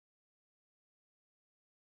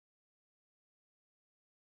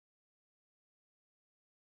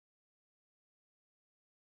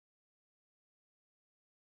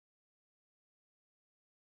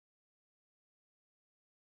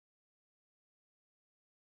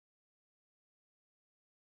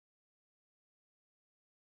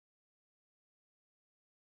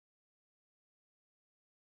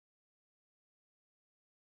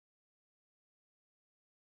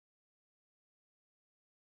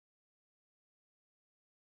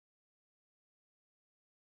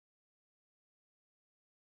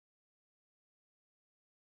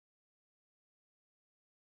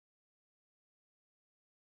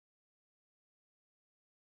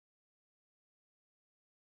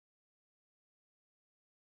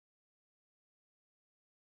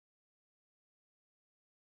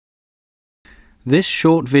This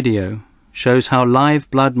short video shows how live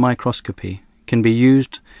blood microscopy can be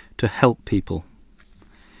used to help people.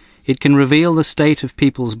 It can reveal the state of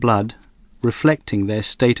people's blood, reflecting their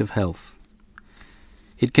state of health.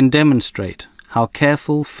 It can demonstrate how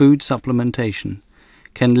careful food supplementation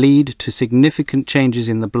can lead to significant changes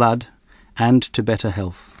in the blood and to better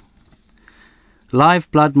health. Live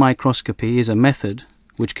blood microscopy is a method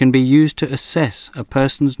which can be used to assess a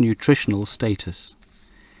person's nutritional status.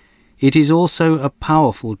 It is also a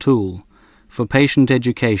powerful tool for patient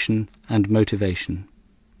education and motivation.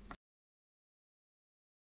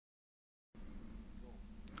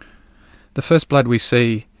 The first blood we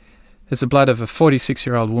see is the blood of a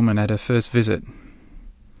 46-year-old woman at her first visit.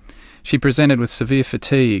 She presented with severe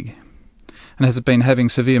fatigue and has been having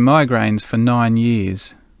severe migraines for 9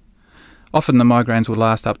 years. Often the migraines will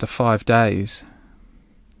last up to 5 days.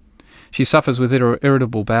 She suffers with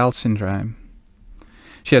irritable bowel syndrome.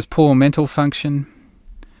 She has poor mental function,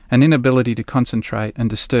 an inability to concentrate and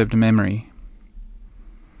disturbed memory.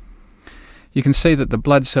 You can see that the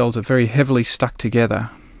blood cells are very heavily stuck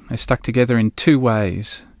together. They're stuck together in two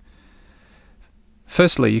ways.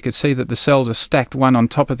 Firstly, you can see that the cells are stacked one on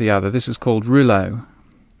top of the other. This is called rouleau.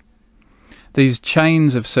 These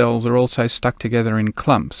chains of cells are also stuck together in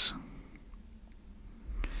clumps.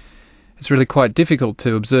 It's really quite difficult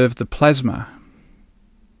to observe the plasma.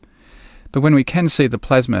 But when we can see the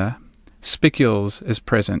plasma, spicules is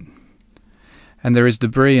present, and there is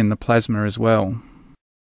debris in the plasma as well.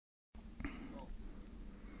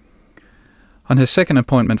 On her second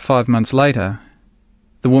appointment 5 months later,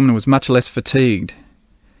 the woman was much less fatigued.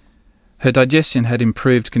 Her digestion had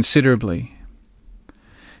improved considerably.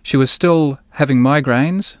 She was still having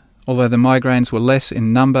migraines, although the migraines were less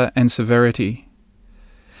in number and severity.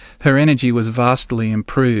 Her energy was vastly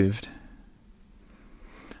improved.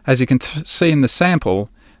 As you can see in the sample,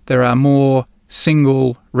 there are more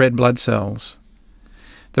single red blood cells.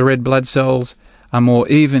 The red blood cells are more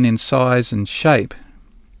even in size and shape.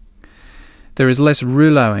 There is less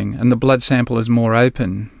rouleauing and the blood sample is more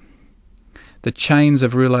open. The chains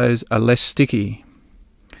of rouleaus are less sticky.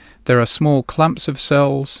 There are small clumps of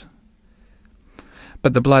cells,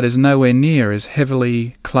 but the blood is nowhere near as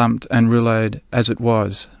heavily clumped and rouleaued as it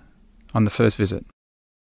was on the first visit.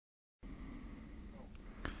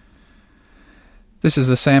 This is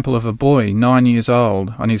the sample of a boy 9 years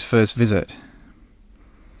old on his first visit.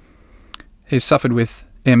 He's suffered with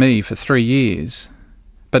ME for 3 years,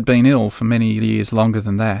 but been ill for many years longer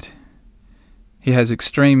than that. He has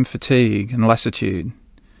extreme fatigue and lassitude.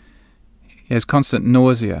 He has constant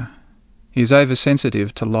nausea. He is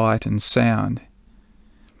oversensitive to light and sound.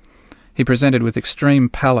 He presented with extreme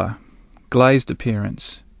pallor, glazed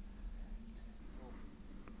appearance.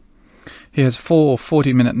 He has 4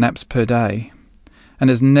 40-minute naps per day and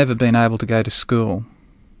has never been able to go to school.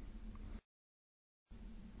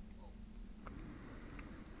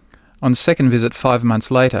 On second visit 5 months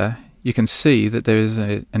later, you can see that there is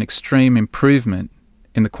an extreme improvement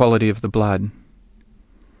in the quality of the blood.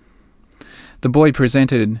 The boy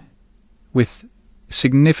presented with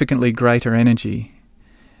significantly greater energy.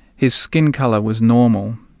 His skin colour was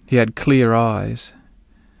normal. He had clear eyes.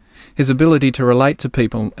 His ability to relate to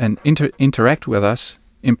people and interact with us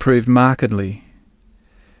improved markedly.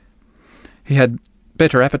 He had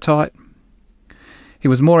better appetite. He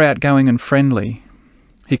was more outgoing and friendly.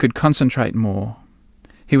 He could concentrate more.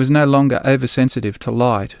 He was no longer oversensitive to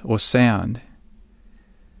light or sound.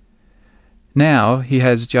 Now he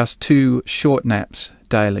has just 2 short naps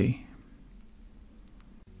daily.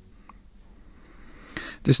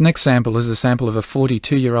 This next sample is a sample of a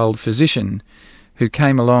 42-year-old physician who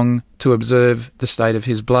came along to observe the state of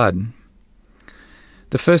his blood.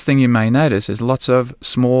 The first thing you may notice is lots of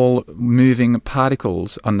small moving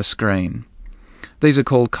particles on the screen. These are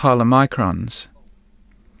called chylomicrons.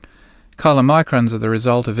 Chylomicrons are the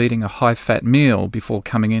result of eating a high-fat meal before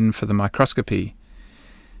coming in for the microscopy.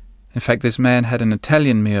 In fact, this man had an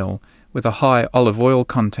Italian meal with a high olive oil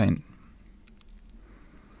content.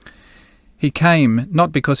 He came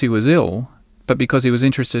not because he was ill, but because he was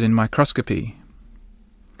interested in microscopy.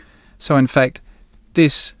 So in fact,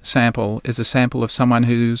 this sample is a sample of someone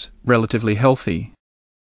who's relatively healthy.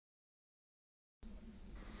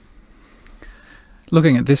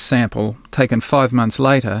 Looking at this sample, taken 5 months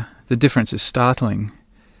later, the difference is startling.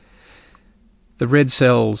 The red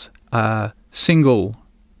cells are single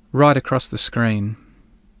right across the screen.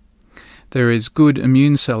 There is good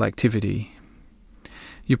immune cell activity.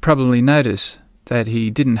 You probably notice that he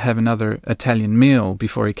didn't have another Italian meal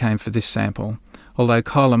before he came for this sample, although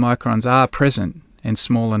chylomicrons are present in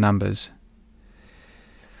smaller numbers.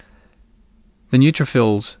 The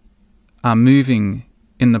neutrophils are moving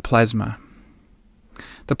in the plasma.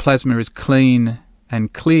 The plasma is clean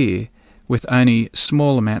and clear with only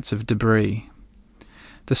small amounts of debris.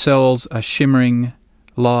 The cells are shimmering,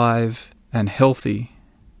 live and healthy.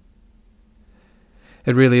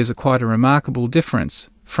 It really is quite a remarkable difference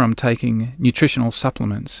from taking nutritional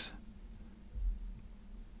supplements.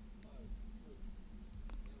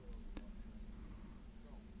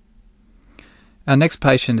 Our next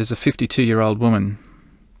patient is a 52-year-old woman.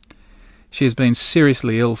 She has been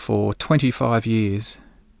seriously ill for 25 years.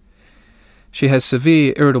 She has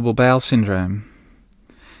severe irritable bowel syndrome,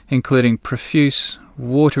 including profuse,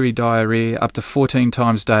 watery diarrhea up to 14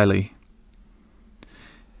 times daily.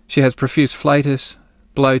 She has profuse flatus,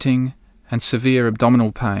 bloating, and severe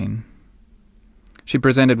abdominal pain. She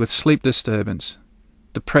presented with sleep disturbance,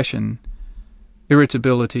 depression,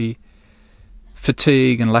 irritability,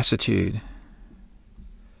 fatigue, and lassitude.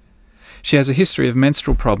 She has a history of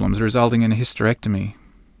menstrual problems resulting in a hysterectomy.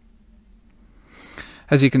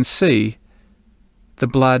 As you can see, the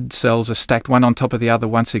blood cells are stacked one on top of the other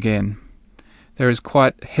once again. There is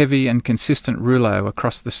quite heavy and consistent rouleau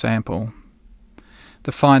across the sample.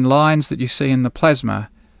 The fine lines that you see in the plasma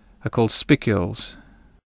are called spicules.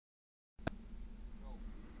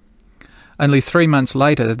 Only 3 months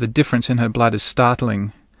later, the difference in her blood is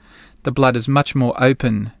startling. The blood is much more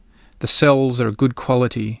open, the cells are of good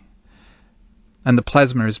quality, and the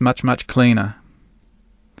plasma is much, much cleaner.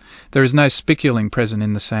 There is no spiculing present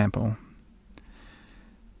in the sample.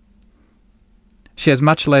 She has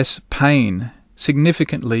much less pain,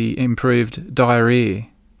 significantly improved diarrhea.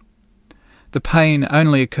 The pain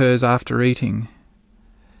only occurs after eating.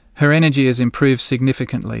 Her energy has improved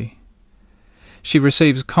significantly. She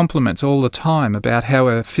receives compliments all the time about how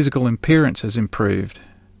her physical appearance has improved.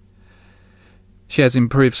 She has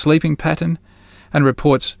improved sleeping pattern and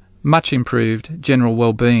reports much improved general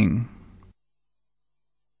well-being.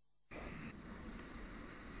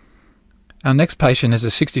 Our next patient is a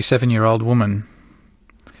 67-year-old woman.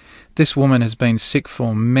 This woman has been sick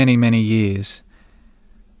for many, many years.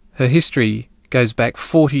 Her history goes back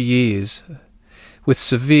 40 years with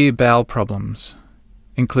severe bowel problems,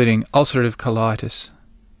 including ulcerative colitis,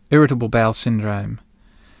 irritable bowel syndrome,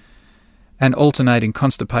 and alternating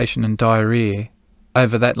constipation and diarrhea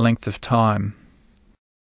over that length of time.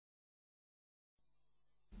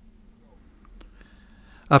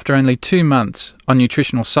 After only 2 months on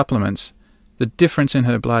nutritional supplements, the difference in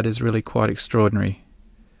her blood is really quite extraordinary.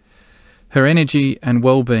 Her energy and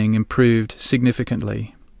well-being improved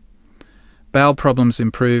significantly. Bowel problems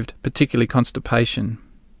improved, particularly constipation.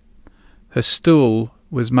 Her stool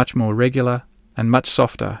was much more regular and much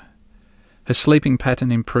softer. Her sleeping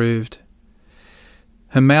pattern improved.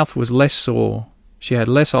 Her mouth was less sore, she had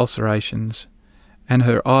less ulcerations, and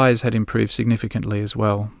her eyes had improved significantly as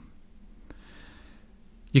well.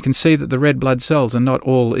 You can see that the red blood cells are not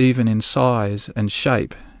all even in size and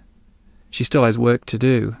shape. She still has work to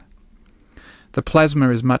do. The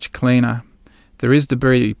plasma is much cleaner. There is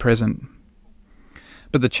debris present.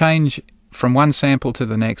 But the change from one sample to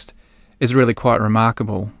the next is really quite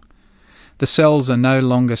remarkable. The cells are no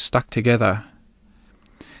longer stuck together.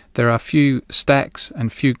 There are few stacks and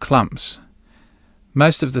few clumps.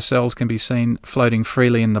 Most of the cells can be seen floating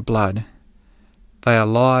freely in the blood. They are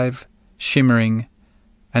live, shimmering,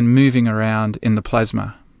 and moving around in the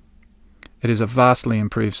plasma. It is a vastly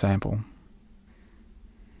improved sample.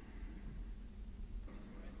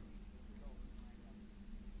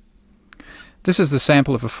 This is the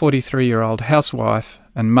sample of a 43-year-old housewife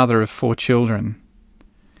and mother of 4 children.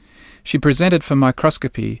 She presented for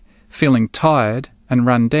microscopy feeling tired and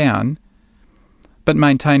run down, but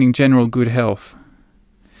maintaining general good health.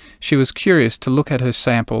 She was curious to look at her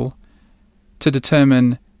sample to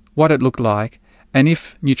determine what it looked like and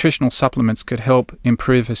if nutritional supplements could help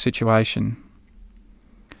improve her situation.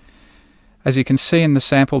 As you can see in the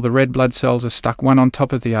sample, the red blood cells are stuck one on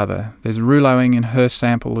top of the other. There's rouleauing in her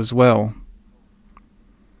sample as well.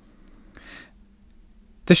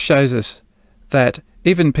 This shows us that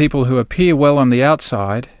even people who appear well on the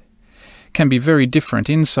outside can be very different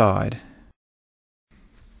inside.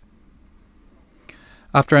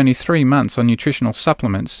 After only 3 months on nutritional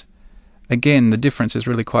supplements, again the difference is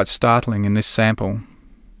really quite startling in this sample.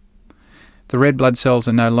 The red blood cells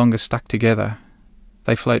are no longer stuck together.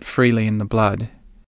 They float freely in the blood.